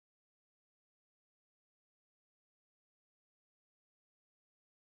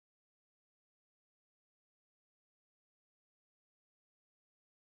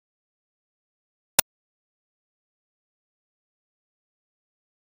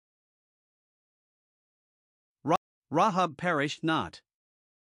Rahab perished not.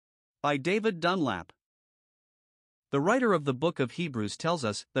 By David Dunlap. The writer of the book of Hebrews tells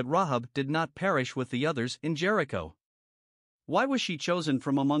us that Rahab did not perish with the others in Jericho. Why was she chosen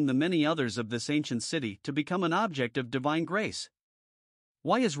from among the many others of this ancient city to become an object of divine grace?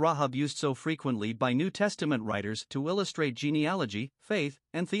 Why is Rahab used so frequently by New Testament writers to illustrate genealogy, faith,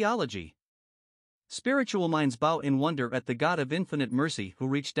 and theology? Spiritual minds bow in wonder at the God of infinite mercy who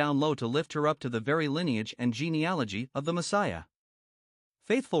reached down low to lift her up to the very lineage and genealogy of the Messiah.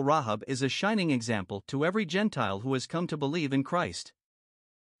 Faithful Rahab is a shining example to every Gentile who has come to believe in Christ.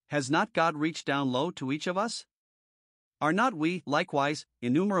 Has not God reached down low to each of us? Are not we, likewise,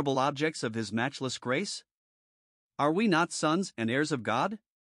 innumerable objects of His matchless grace? Are we not sons and heirs of God?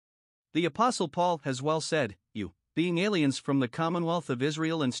 The Apostle Paul has well said, "You, being aliens from the commonwealth of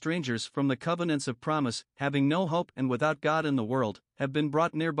Israel and strangers from the covenants of promise, having no hope and without God in the world, have been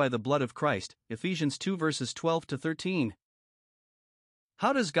brought near by the blood of Christ." Ephesians 2 verses 12 to 13.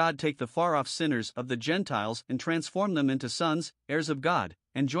 How does God take the far-off sinners of the Gentiles and transform them into sons, heirs of God,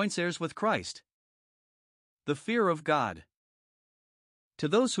 and joint heirs with Christ? The fear of God. To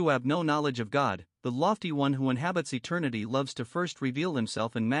those who have no knowledge of God, the lofty one who inhabits eternity loves to first reveal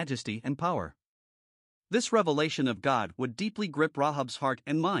Himself in majesty and power. This revelation of God would deeply grip Rahab's heart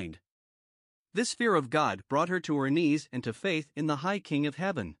and mind. This fear of God brought her to her knees and to faith in the high King of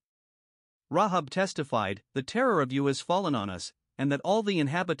heaven. Rahab testified, "The terror of you has fallen on us, and that all the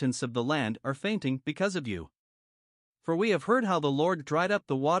inhabitants of the land are fainting because of you. For we have heard how the Lord dried up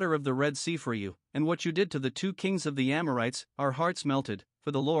the water of the Red Sea for you, and what you did to the 2 kings of the Amorites. Our hearts melted,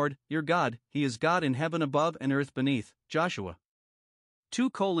 for the Lord, your God, He is God in heaven above and earth beneath." Joshua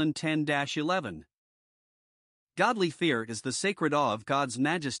 2:10-11. Godly fear is the sacred awe of God's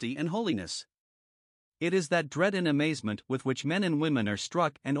majesty and holiness. It is that dread and amazement with which men and women are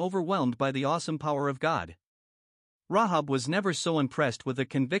struck and overwhelmed by the awesome power of God. Rahab was never so impressed with a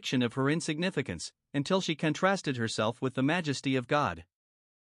conviction of her insignificance, until she contrasted herself with the majesty of God.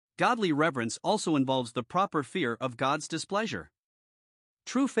 Godly reverence also involves the proper fear of God's displeasure.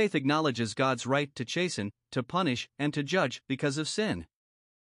 True faith acknowledges God's right to chasten, to punish, and to judge because of sin.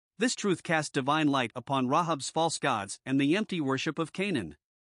 This truth cast divine light upon Rahab's false gods and the empty worship of Canaan.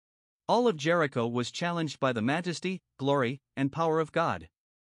 All of Jericho was challenged by the majesty, glory, and power of God.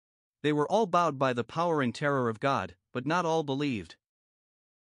 They were all bowed by the power and terror of God, but not all believed.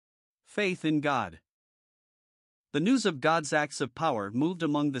 Faith in God. The news of God's acts of power moved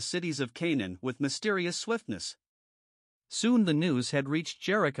among the cities of Canaan with mysterious swiftness. Soon the news had reached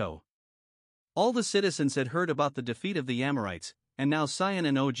Jericho. All the citizens had heard about the defeat of the Amorites, and now Sihon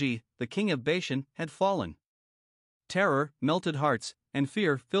and Og, the king of Bashan, had fallen. Terror, melted hearts, and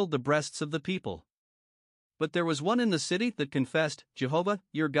fear filled the breasts of the people. But there was one in the city that confessed, "Jehovah,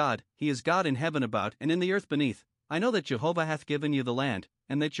 your God, He is God in heaven above and in the earth beneath. I know that Jehovah hath given you the land,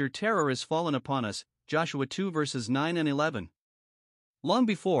 and that your terror is fallen upon us." Joshua 2 verses 9 and 11. Long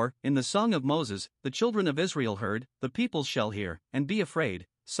before, in the Song of Moses, the children of Israel heard, "The peoples shall hear, and be afraid,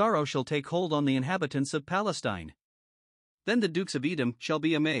 sorrow shall take hold on the inhabitants of Palestine. Then the dukes of Edom shall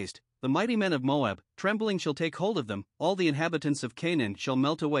be amazed, the mighty men of Moab, trembling shall take hold of them, all the inhabitants of Canaan shall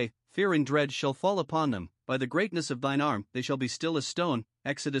melt away, fear and dread shall fall upon them, by the greatness of thine arm they shall be still as stone."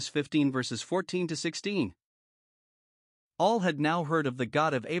 Exodus 15 verses 14-16. All had now heard of the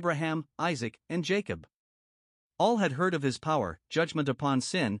God of Abraham, Isaac, and Jacob. All had heard of His power, judgment upon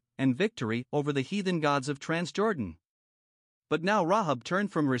sin, and victory over the heathen gods of Transjordan. But now Rahab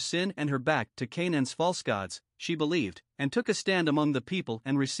turned from her sin and her back to Canaan's false gods. She believed, and took a stand among the people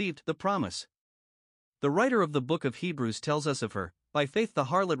and received the promise. The writer of the book of Hebrews tells us of her, "By faith the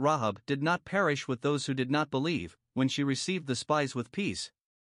harlot Rahab did not perish with those who did not believe, when she received the spies with peace."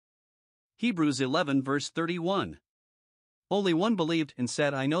 Hebrews 11 verse 31. Only one believed and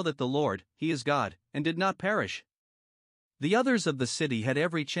said, "I know that the Lord, He is God," and did not perish. The others of the city had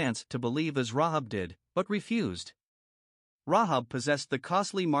every chance to believe as Rahab did, but refused. Rahab possessed the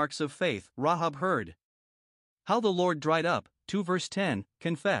costly marks of faith. Rahab heard how the Lord dried up, 2 verse 10,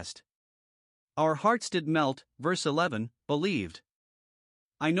 confessed. Our hearts did melt, verse 11, believed.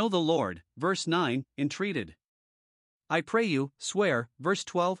 I know the Lord, verse 9, entreated. I pray you, swear, verse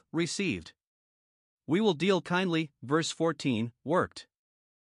 12, received. We will deal kindly, verse 14, worked.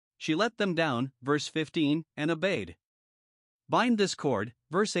 She let them down, verse 15, and obeyed. Bind this cord,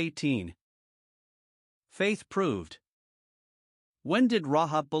 verse 18. Faith proved. When did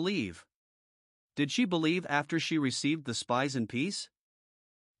Rahab believe? Did she believe after she received the spies in peace?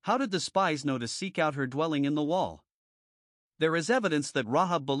 How did the spies know to seek out her dwelling in the wall? There is evidence that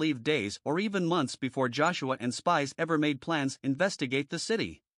Rahab believed days or even months before Joshua and spies ever made plans to investigate the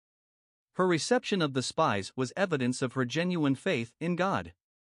city. Her reception of the spies was evidence of her genuine faith in God.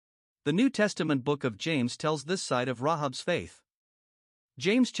 The New Testament book of James tells this side of Rahab's faith.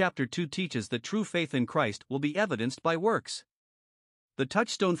 James chapter 2 teaches that true faith in Christ will be evidenced by works. The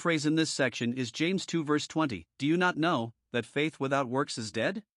touchstone phrase in this section is James 2 verse 20, "Do you not know that faith without works is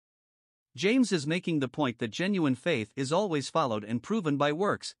dead?" James is making the point that genuine faith is always followed and proven by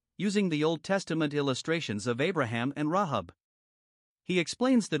works, using the Old Testament illustrations of Abraham and Rahab. He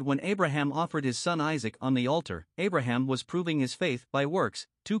explains that when Abraham offered his son Isaac on the altar, Abraham was proving his faith by works,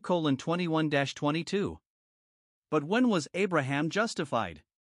 2:21-22. But when was Abraham justified?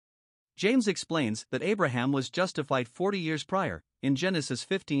 James explains that Abraham was justified 40 years prior, in Genesis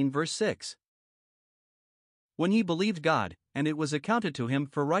 15 verse 6. When he believed God, and it was accounted to him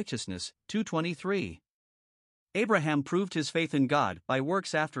for righteousness, 2:23. Abraham proved his faith in God by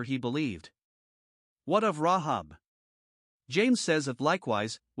works after he believed. What of Rahab? James says that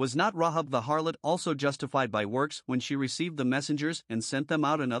likewise, was not Rahab the harlot also justified by works when she received the messengers and sent them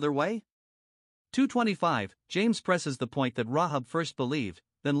out another way? 2:25, James presses the point that Rahab first believed,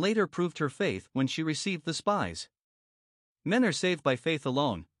 then later proved her faith when she received the spies. Men are saved by faith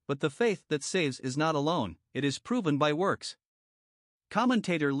alone, but the faith that saves is not alone, it is proven by works.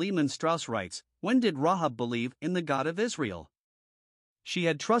 Commentator Lehman Strauss writes, "When did Rahab believe in the God of Israel? She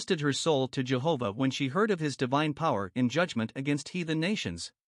had trusted her soul to Jehovah when she heard of his divine power in judgment against heathen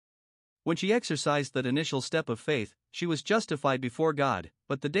nations. When she exercised that initial step of faith, she was justified before God,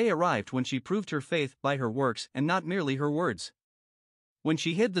 but the day arrived when she proved her faith by her works and not merely her words. When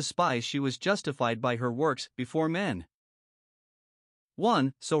she hid the spies, she was justified by her works before men."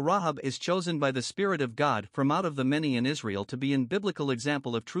 1. So Rahab is chosen by the Spirit of God from out of the many in Israel to be an biblical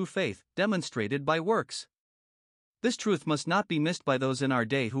example of true faith, demonstrated by works. This truth must not be missed by those in our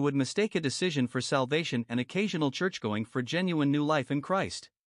day who would mistake a decision for salvation and occasional churchgoing for genuine new life in Christ.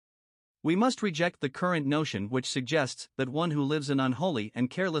 We must reject the current notion which suggests that one who lives an unholy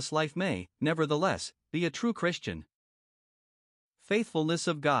and careless life may, nevertheless, be a true Christian. Faithfulness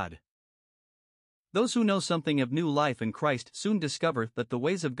of God. Those who know something of new life in Christ soon discover that the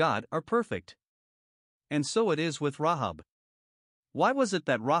ways of God are perfect. And so it is with Rahab. Why was it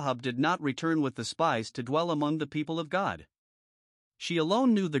that Rahab did not return with the spies to dwell among the people of God? She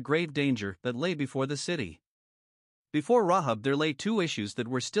alone knew the grave danger that lay before the city. Before Rahab there lay two issues that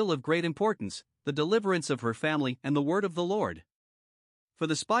were still of great importance, the deliverance of her family and the word of the Lord. For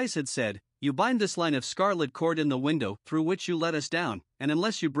the spies had said, "You bind this line of scarlet cord in the window through which you let us down, and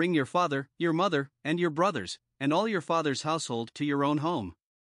unless you bring your father, your mother, and your brothers, and all your father's household to your own home."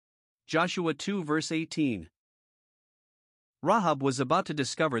 Joshua 2 verse 18. Rahab was about to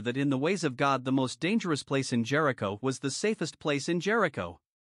discover that in the ways of God the most dangerous place in Jericho was the safest place in Jericho.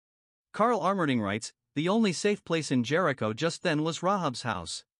 Karl Armerding writes, "The only safe place in Jericho just then was Rahab's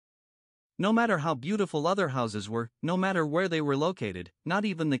house." No matter how beautiful other houses were, no matter where they were located, not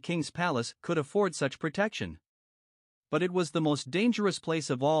even the king's palace could afford such protection. But it was the most dangerous place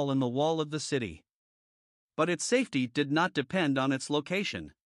of all in the wall of the city. But its safety did not depend on its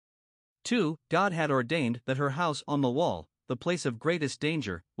location. 2. God had ordained that her house on the wall, the place of greatest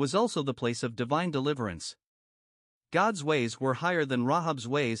danger, was also the place of divine deliverance. God's ways were higher than Rahab's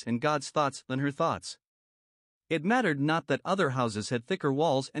ways and God's thoughts than her thoughts. It mattered not that other houses had thicker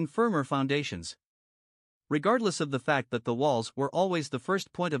walls and firmer foundations. Regardless of the fact that the walls were always the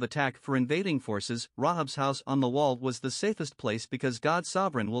first point of attack for invading forces, Rahab's house on the wall was the safest place because God's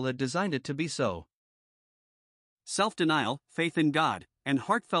sovereign will had designed it to be so. Self-denial, faith in God, and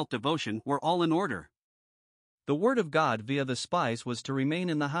heartfelt devotion were all in order. The word of God via the spies was to remain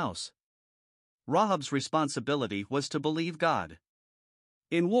in the house. Rahab's responsibility was to believe God.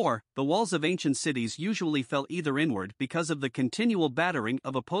 In war, the walls of ancient cities usually fell either inward because of the continual battering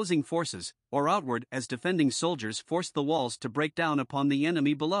of opposing forces, or outward as defending soldiers forced the walls to break down upon the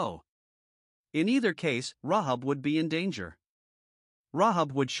enemy below. In either case, Rahab would be in danger.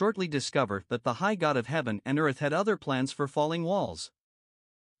 Rahab would shortly discover that the high God of heaven and earth had other plans for falling walls.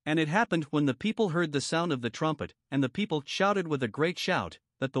 And it happened when the people heard the sound of the trumpet, and the people shouted with a great shout,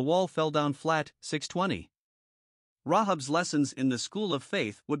 that the wall fell down flat. 6:20. Rahab's lessons in the school of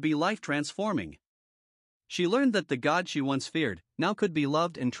faith would be life-transforming. She learned that the God she once feared now could be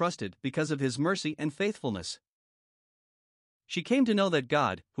loved and trusted because of his mercy and faithfulness. She came to know that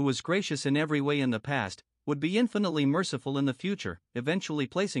God, who was gracious in every way in the past, would be infinitely merciful in the future, eventually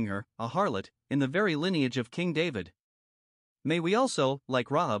placing her, a harlot, in the very lineage of King David. May we also,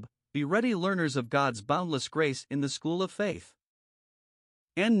 like Rahab, be ready learners of God's boundless grace in the school of faith.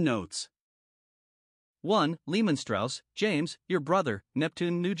 End notes. 1. Lehman Strauss, James, Your Brother,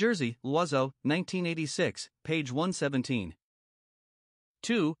 Neptune, New Jersey, Loiseau, 1986, page 117.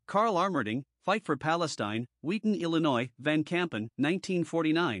 2. Karl Armerding, Fight for Palestine, Wheaton, Illinois, Van Kampen,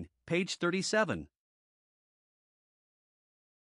 1949, page 37.